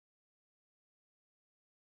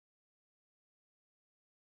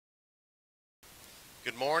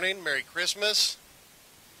Good morning. Merry Christmas.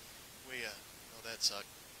 Oh, that sucked.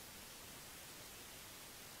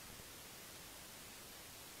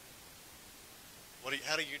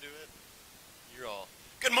 How do you do it? You're all,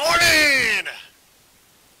 good morning!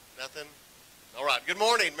 Nothing? All right. Good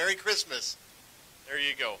morning. Merry Christmas. There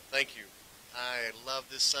you go. Thank you. I love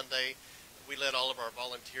this Sunday. We let all of our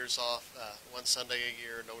volunteers off one Sunday a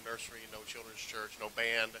year. No nursery, no children's church, no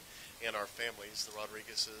band, and our families, the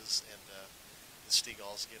Rodriguezes and the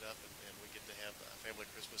Stegals, get up and we get to have a family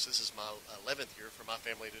Christmas. This is my 11th year for my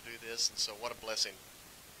family to do this, and so what a blessing.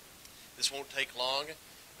 This won't take long.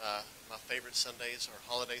 My favorite Sundays are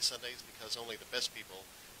holiday Sundays because only the best people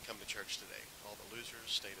come to church today. All the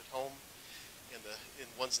losers stayed at home, and the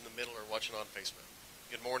ones in the middle are watching on Facebook.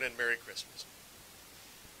 Good morning, Merry Christmas.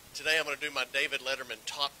 Today I'm going to do my David Letterman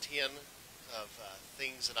top 10 of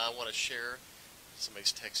things that I want to share.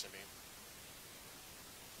 Somebody's texting me.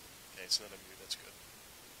 Okay, it's none of you. That's good.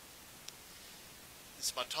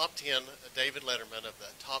 This is my top 10, David Letterman, of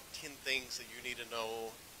the top 10 things that you need to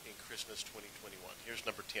know in Christmas 2021. Here's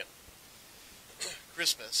number 10.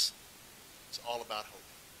 Christmas is all about hope.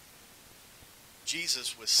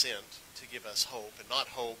 Jesus was sent to give us hope, and not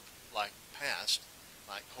hope like past,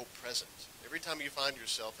 like hope present. Every time you find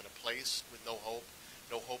yourself in a place with no hope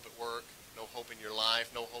at work, no hope in your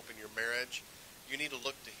life, no hope in your marriage, you need to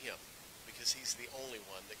look to him because he's the only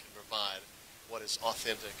one that can provide what is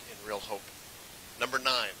authentic and real hope. Number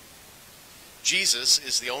 9, Jesus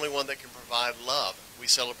is the only one that can provide love. We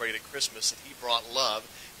celebrate at Christmas that he brought love.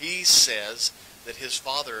 He says that his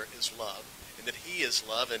Father is love and that he is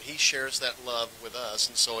love, and he shares that love with us.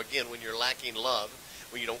 And so again, when you're lacking love,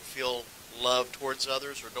 when you don't feel love towards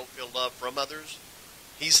others or don't feel love from others,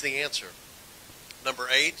 he's the answer. Number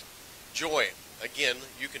 8, joy. Again,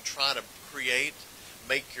 you can try to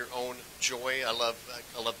make your own joy. I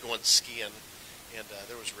love going skiing. And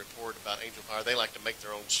there was a report about Angel Fire. They like to make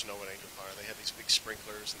their own snow at Angel Fire. They have these big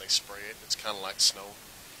sprinklers, and they spray it. It's kind of like snow.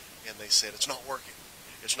 And they said, it's not working.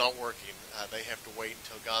 It's not working. They have to wait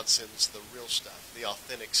until God sends the real stuff, the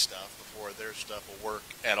authentic stuff, before their stuff will work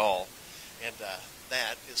at all. And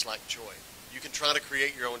that is like joy. You can try to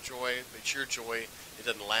create your own joy, but your joy, it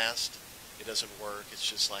doesn't last. It doesn't work. It's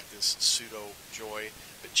just like this pseudo joy.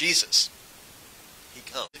 But Jesus, he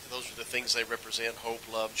comes. Those are the things they represent: hope,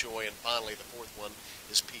 love, joy, and finally the fourth one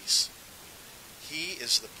is peace. He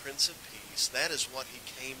is the Prince of Peace. That is what he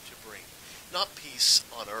came to bring. Not peace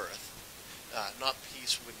on earth, not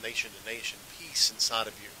peace with nation to nation, peace inside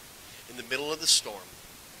of you. In the middle of the storm,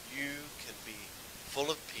 you can be full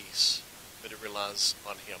of peace, but it relies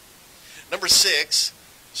on him. Number 6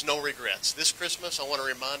 is no regrets. This Christmas, I want to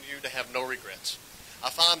remind you to have no regrets. I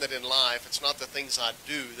find that in life, it's not the things I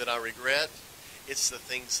do that I regret, it's the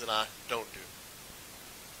things that I don't do.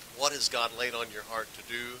 What has God laid on your heart to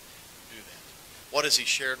do? Do that. What has he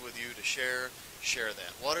shared with you to share? Share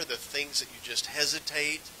that. What are the things that you just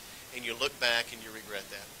hesitate and you look back and you regret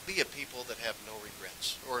that? Be a people that have no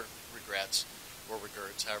regrets, or regrets, or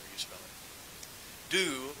regrets, however you spell it.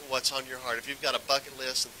 Do what's on your heart. If you've got a bucket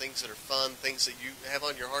list and things that are fun, things that you have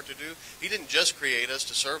on your heart to do, he didn't just create us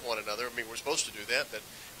to serve one another. I mean, we're supposed to do that, but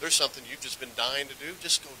if there's something you've just been dying to do,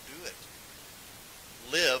 just go do it.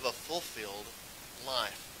 Live a fulfilled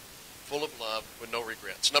life, full of love with no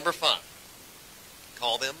regrets. Number 5,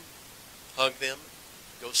 call them, hug them,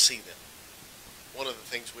 go see them. One of the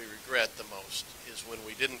things we regret the most is when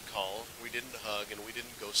we didn't call, we didn't hug, and we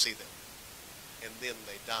didn't go see them. And then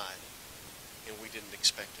they died, and we didn't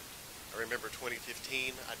expect it. I remember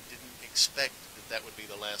 2015, I didn't expect that would be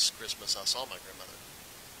the last Christmas I saw my grandmother.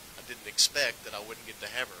 I didn't expect that I wouldn't get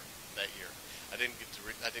to have her that year. I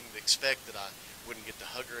didn't expect that I wouldn't get to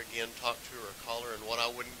hug her again, talk to her, or call her, and what I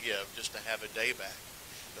wouldn't give just to have a day back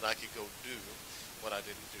that I could go do what I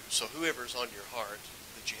didn't do. So whoever's on your heart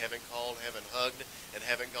that you haven't called, haven't hugged, and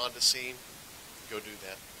haven't gone to see, go do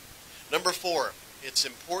that. Number 4, it's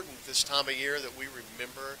important this time of year that we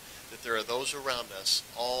remember that there are those around us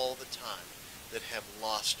all the time that have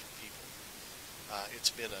lost people. It's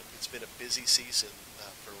been a busy season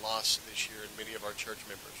for loss this year in many of our church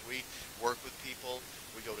members. We work with people,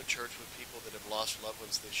 we go to church with people that have lost loved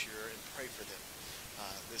ones this year and pray for them.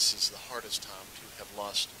 This is the hardest time to have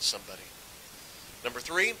lost somebody. Number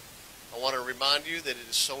 3, I want to remind you that it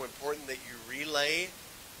is so important that you relay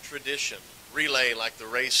tradition. Relay, like the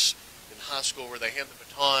race in high school where they hand the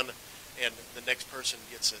baton and the next person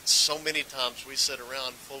gets it. So many times we sit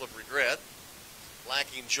around full of regret,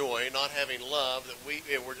 lacking joy, not having love, that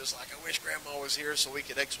we're just like, I wish Grandma was here so we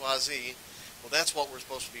could X, Y, Z. Well, that's what we're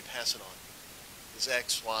supposed to be passing on, is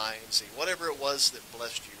X, Y, and Z. Whatever it was that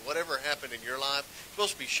blessed you, whatever happened in your life, you're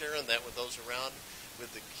supposed to be sharing that with those around.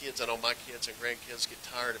 with the kids. I know my kids and grandkids get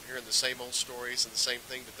tired of hearing the same old stories and the same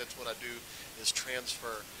thing, but that's what I do, is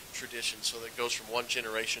transfer tradition so that it goes from one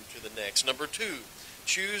generation to the next. Number two,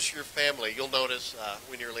 choose your family. You'll notice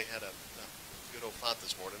we nearly had a good old fight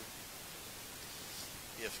this morning.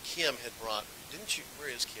 If Kim had brought, where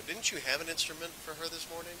is Kim? Didn't you have an instrument for her this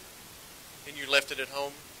morning? And you left it at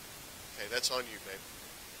home? Okay, that's on you, babe.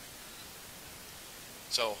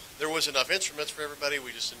 So there was enough instruments for everybody.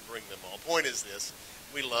 We just didn't bring them all. Point is this.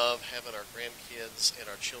 We love having our grandkids and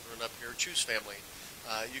our children up here. Choose family.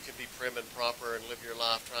 You can be prim and proper and live your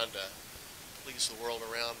life trying to please the world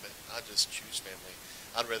around, but I just choose family.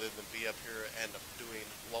 I'd rather than be up here and doing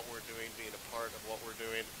what we're doing, being a part of what we're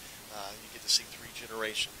doing. You get to see 3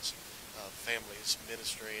 generations of families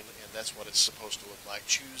ministering, and that's what it's supposed to look like.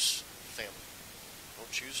 Choose family.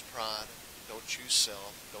 Don't choose pride. Don't choose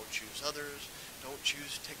self. Don't choose others. Don't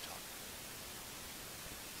choose TikTok.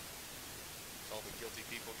 All the guilty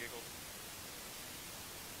people giggled.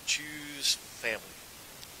 Choose family.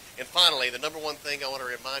 And finally, the number one thing I want to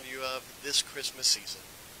remind you of this Christmas season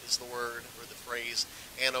is the word or the phrase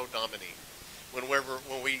Anno Domini. When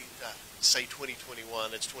we say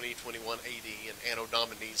 2021, it's 2021 AD, and Anno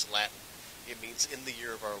Domini is Latin. It means in the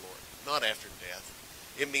year of our Lord, not after death.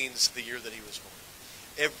 It means the year that he was born.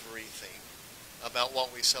 Everything about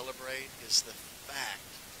what we celebrate is the fact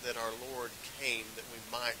that our Lord came that we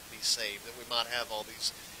might be saved, that we might have all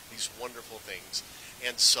these wonderful things.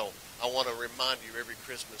 And so I want to remind you every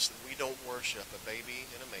Christmas that we don't worship a baby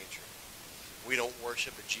in a manger. We don't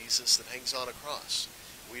worship a Jesus that hangs on a cross.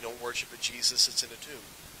 We don't worship a Jesus that's in a tomb.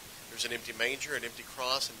 There's an empty manger, an empty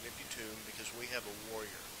cross, and an empty tomb because we have a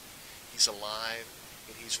warrior. He's alive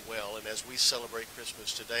and he's well. And as we celebrate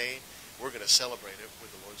Christmas today, we're going to celebrate it with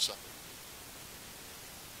the Lord's Supper.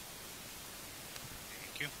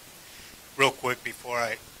 Thank you. Real quick before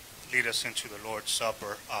I lead us into the Lord's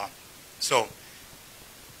Supper, so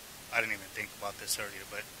I didn't even think about this earlier,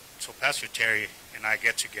 but so Pastor Terry and I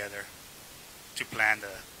get together to plan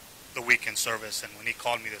the weekend service, and when he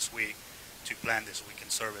called me this week to plan this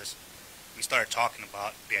weekend service, we started talking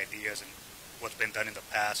about the ideas and what's been done in the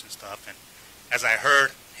past and stuff. And as I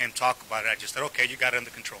heard him talk about it, I just said, okay, you got it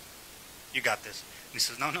under control. You got this. And he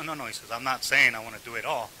says, no. He says, I'm not saying I want to do it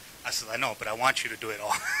all. I said, I know, but I want you to do it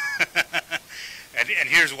all. and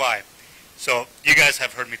here's why. So you guys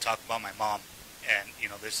have heard me talk about my mom, and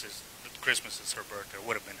Christmas is her birthday, or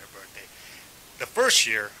would have been her birthday. The first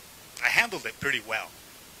year, I handled it pretty well.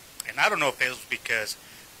 And I don't know if it was because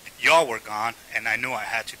y'all were gone, and I knew I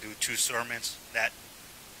had to do 2 sermons that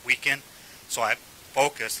weekend, so I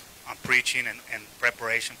focused on preaching and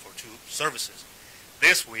preparation for 2 services.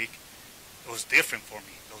 This week, it was different for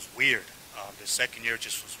me. It was weird. The second year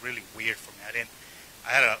just was really weird for me.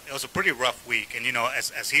 It was a pretty rough week, and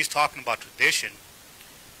as he's talking about tradition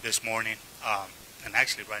this morning, and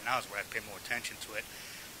actually right now is where I pay more attention to it.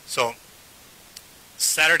 So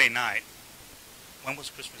Saturday night, when was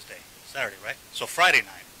Christmas Day? Saturday, right? So Friday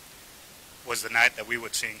night was the night that we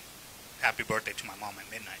would sing Happy Birthday to my mom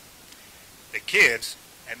at midnight. The kids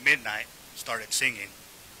at midnight started singing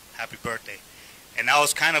Happy Birthday. And I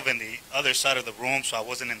was kind of in the other side of the room, so I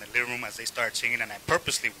wasn't in the living room as they started singing, and I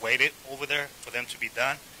purposely waited over there for them to be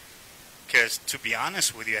done. Because to be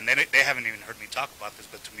honest with you, and they haven't even heard me talk about this,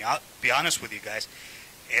 but to be honest with you guys,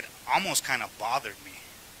 it almost kind of bothered me.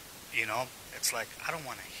 It's like, I don't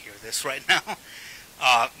want to hear this right now.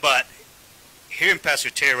 But hearing Pastor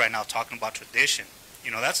Terry right now talking about tradition,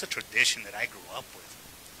 that's a tradition that I grew up with.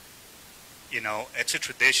 It's a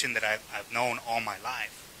tradition that I've known all my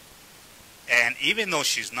life. And even though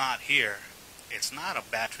she's not here, it's not a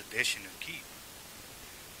bad tradition to keep.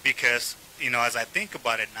 Because, as I think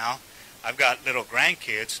about it now, I've got little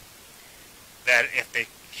grandkids that if they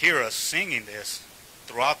hear us singing this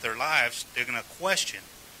throughout their lives, they're going to question,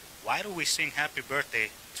 why do we sing Happy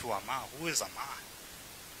Birthday to Ama? Who is Ama?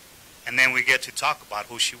 And then we get to talk about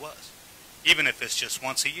who she was. Even if it's just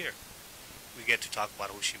once a year, we get to talk about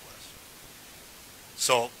who she was.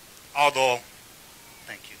 So, although,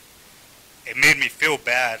 thank you, it made me feel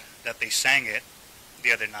bad that they sang it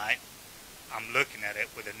the other night, I'm looking at it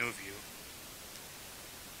with a new view.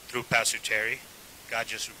 Through Pastor Terry, God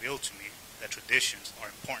just revealed to me that traditions are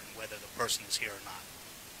important whether the person is here or not.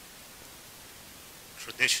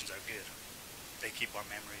 Traditions are good. They keep our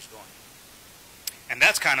memories going. And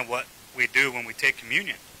that's kind of what we do when we take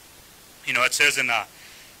communion. It says in 1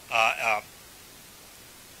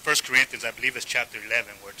 Corinthians, I believe it's chapter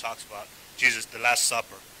 11, where it talks about Jesus, the Last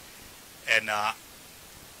Supper. And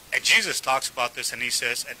Jesus talks about this, and he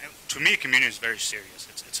says, and to me, communion is very serious.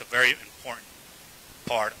 It's a very important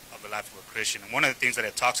part of the life of a Christian. And one of the things that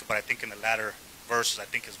it talks about, I think in the latter verses, I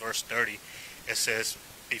think it's verse 30, it says,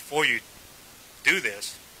 before you do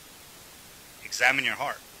this, examine your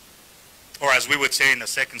heart. Or as we would say in the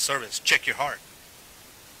second service, check your heart.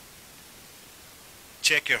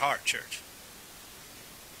 Check your heart, church.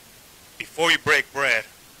 Before you break bread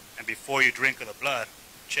and before you drink of the blood,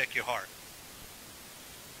 check your heart.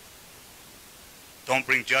 Don't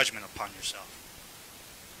bring judgment upon yourself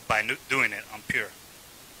by doing it impure.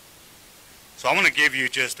 So I want to give you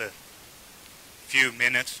just a few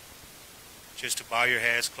minutes just to bow your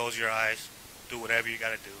heads, close your eyes, do whatever you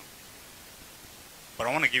got to do. But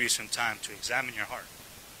I want to give you some time to examine your heart.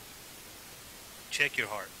 Check your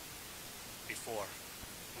heart before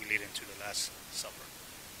we lead into the Last Supper.